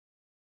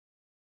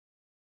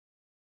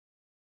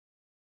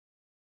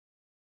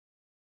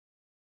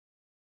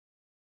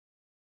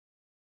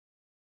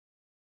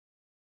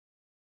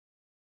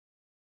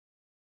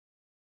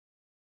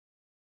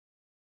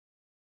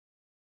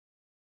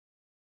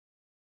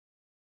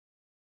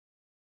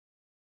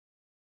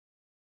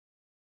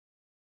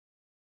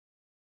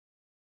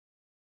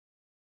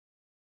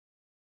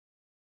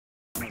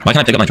Why can't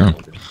I pick up my drone?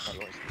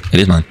 It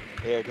is mine.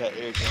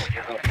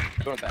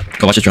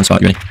 Go watch this drone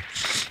spot. You ready?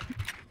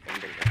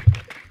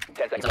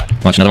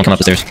 Watch another one come up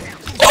the stairs.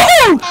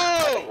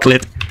 Oh!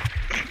 Clip.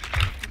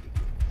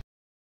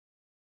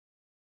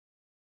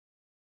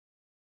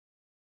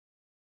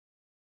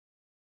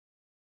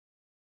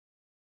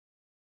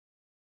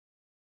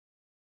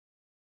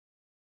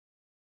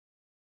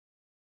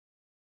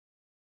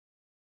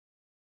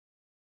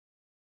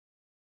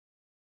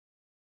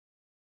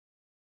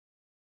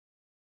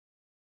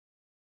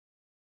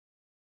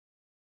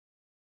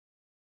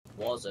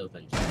 Walls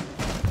open.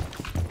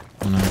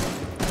 Oh no.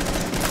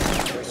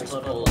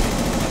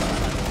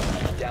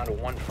 Down to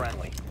one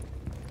friendly.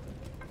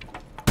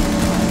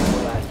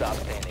 Last stop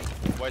standing.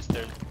 White's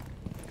there.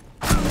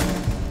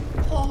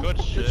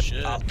 Good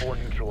shit. Op 4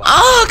 neutralized.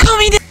 Oh,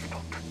 coming down.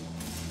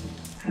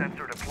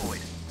 Sensor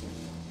deployed.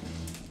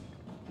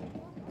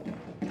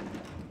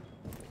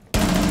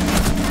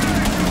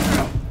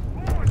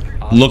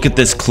 Look at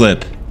this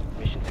clip.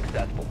 Mission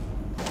successful.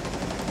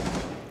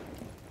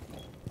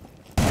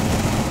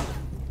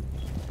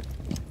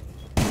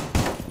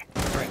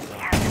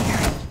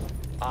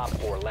 Op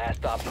 4 last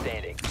stop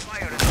standing.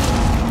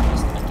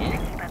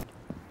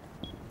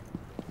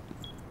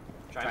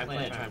 Try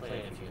play it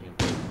if you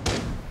can.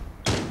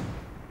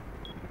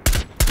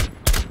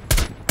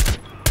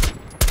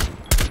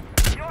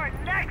 You're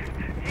next,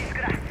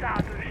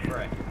 desgraçados.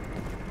 Correct.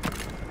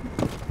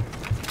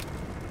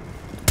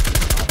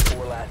 Op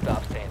 4 last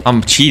stop standing.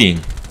 I'm cheating.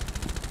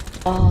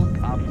 Op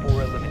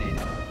 4 eliminated.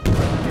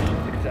 Mission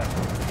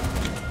successful.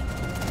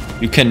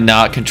 You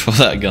cannot control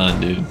that gun,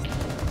 dude.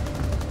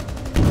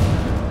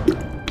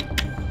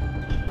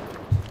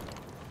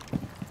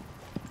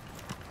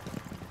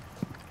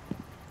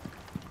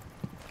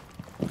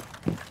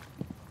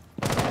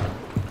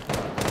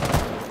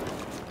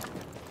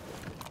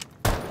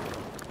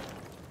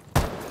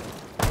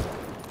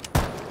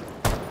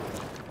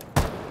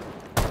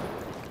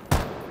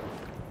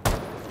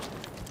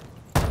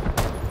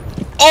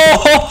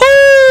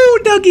 Oh,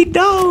 doggy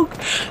dog.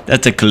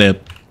 That's a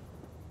clip.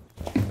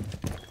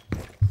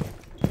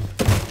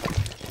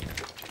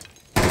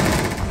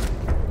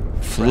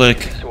 Flick.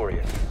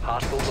 Victorious.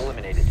 Hostiles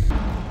eliminated.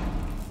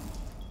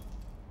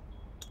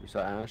 We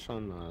saw Ash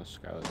on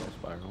Skylight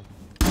Spiral.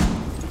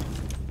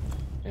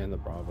 And the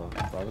Bravo.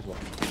 Bravo's one.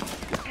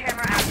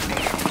 Camera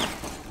activated.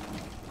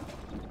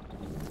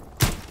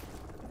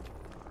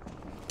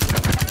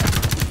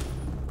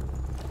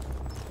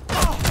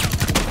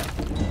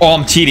 Oh,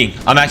 I'm cheating.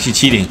 I'm actually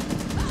cheating.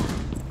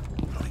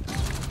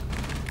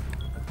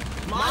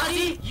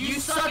 Monty, you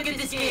suck at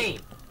this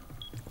game.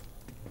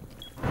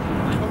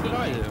 What did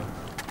I do? You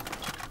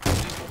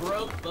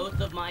broke both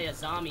of my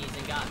Azamis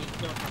and got me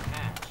killed from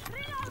Hatch.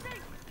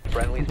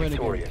 Friendly's Complain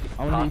victorious. again.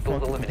 I want to hear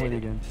you Hostiles fucking complain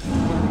eliminated.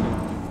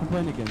 again.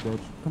 Complain again,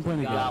 bitch. Complain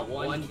You again. got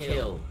one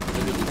kill.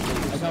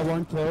 I got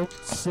 1 kill,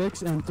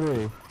 6 and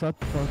 3. Shut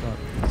the fuck up.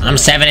 I'm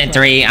 7 and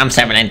 3. I'm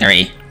 7 and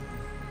 3.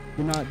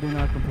 Do not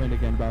complain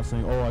again about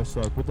saying, oh, I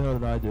suck. What the hell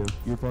did I do?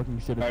 You fucking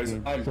shit at Guys, the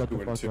game. I'm Shut the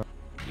doing fuck too. up.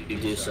 You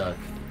do suck.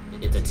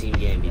 It's a team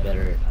game. Be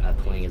better at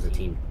playing as a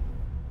team.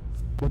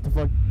 What the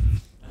fuck?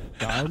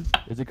 Died?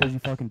 Is it because you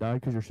fucking died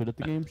because you're shit at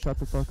the game? Shut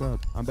the fuck up.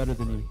 I'm better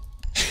than you.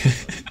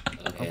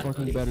 Okay, I'm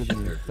fucking better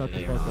than you. Shut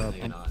the fuck up.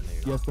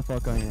 Yes, the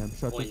fuck I am.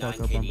 Shut the fuck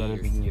up. I'm better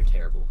than you. You're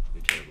terrible.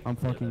 You're terrible. I'm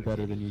fucking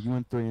better than you. You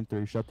went 3 and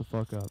 3. Shut the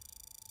fuck up.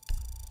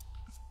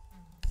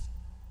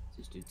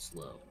 This dude's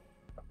slow.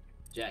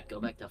 Jack, go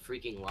back to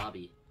freaking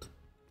lobby.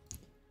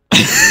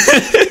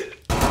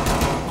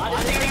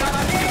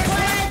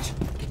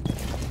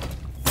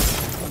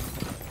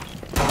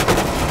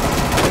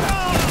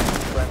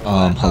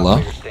 Hello?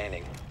 Operator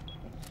standing.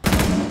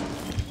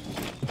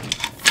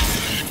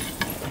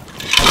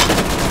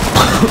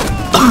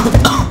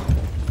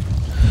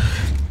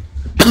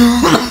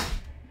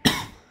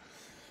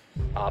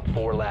 Op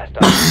 4 last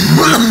stop.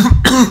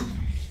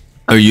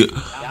 Are you? Down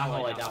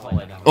hallway, down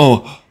hallway, down hallway.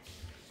 Oh.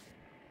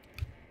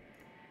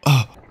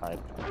 Oh.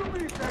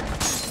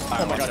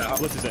 Oh my god,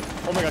 Blitz is in.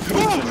 Oh my god,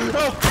 Blitz is in.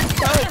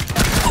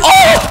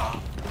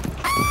 Oh!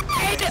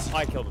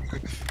 I killed him.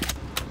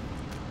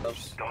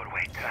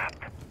 Doorway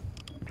trapped.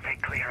 Stay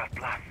clear of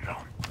blast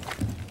zone.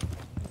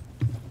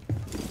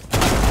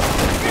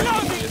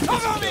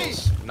 Cover me!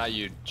 Not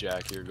you,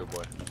 Jack. You're a good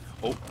boy.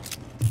 Oh.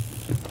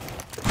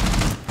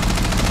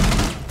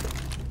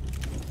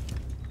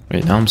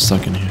 Wait, now I'm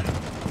stuck in here.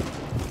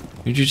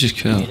 Who'd you just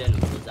kill? Was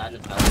that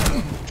an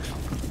L?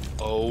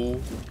 Oh.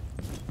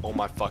 Oh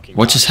my fucking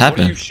What god. just What are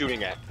happened? you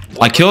shooting at?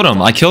 I killed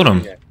him. I killed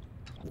him.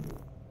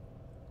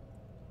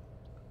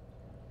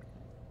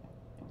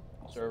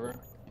 Server.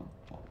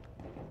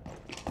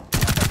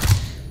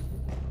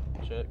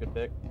 Shit, good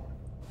pick.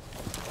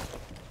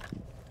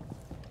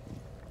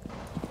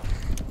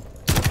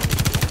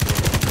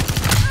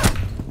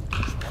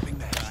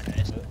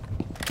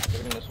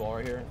 Looking in this wall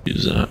right here.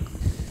 Use that.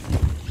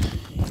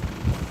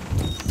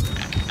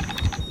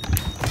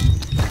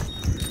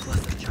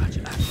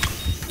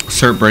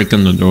 Start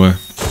breaking the door.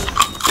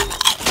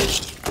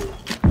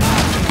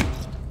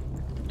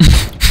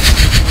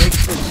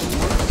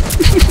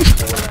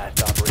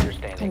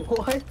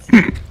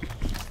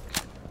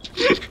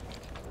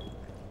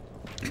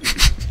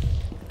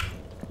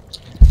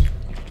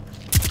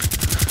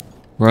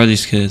 Where are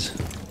these kids?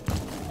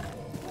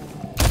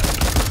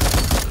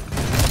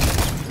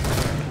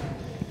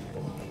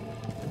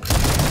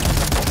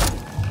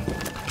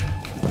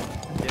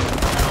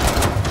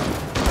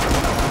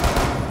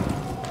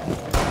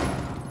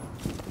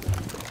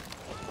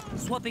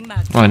 Swapping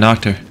mag. Oh, I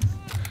knocked her.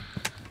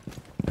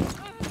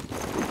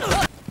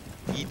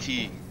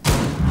 E.T.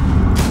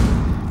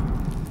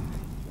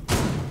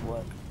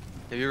 What?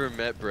 Have you ever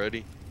met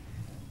Brody?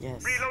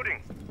 Yes.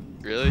 Reloading.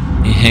 Really?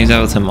 He hangs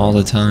out with him all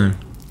the time.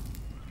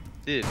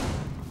 Dude,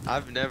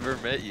 I've never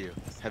met you.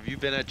 Have you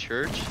been at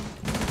church?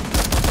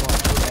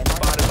 Spotted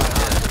by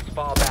hostiles.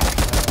 Fall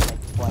back.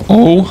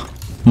 Oh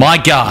my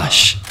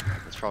gosh.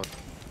 That's probably.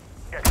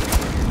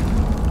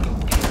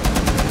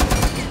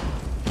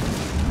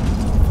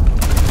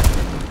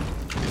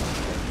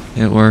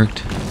 It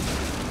worked. Oh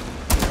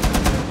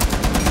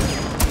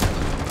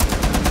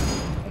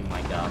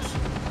my gosh.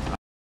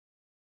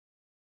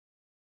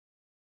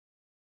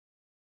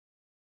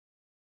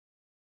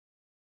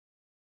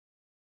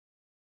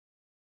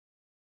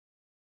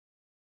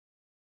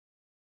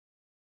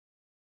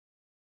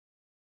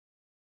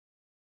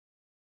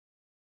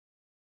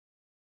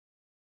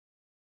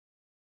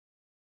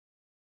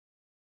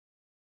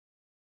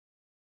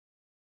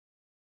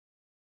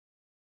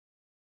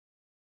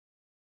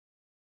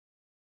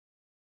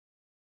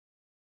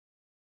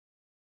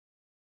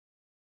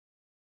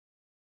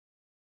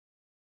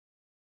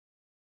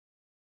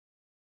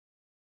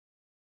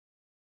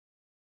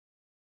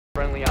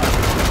 Friendly op.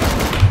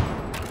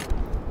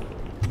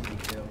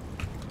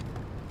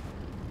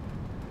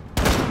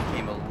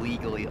 Became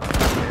illegally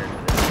unprepared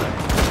for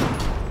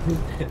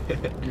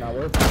this Now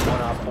we're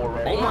One op 4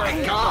 ready. Oh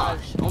my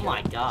gosh. Oh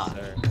my god.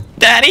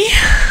 Daddy.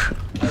 Oh,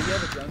 you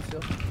have a gun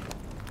still?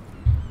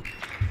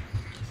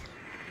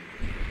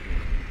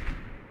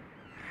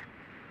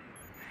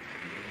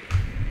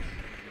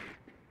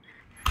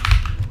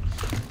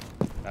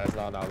 That's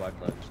not our life,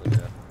 actually,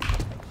 yeah.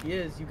 She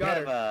is. You You got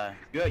have, her.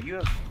 you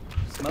have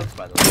smokes,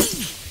 by the way.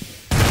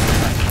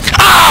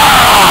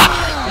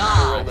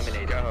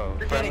 Eliminated.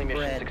 You're Friendly getting mission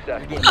bread.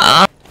 successful. You're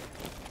getting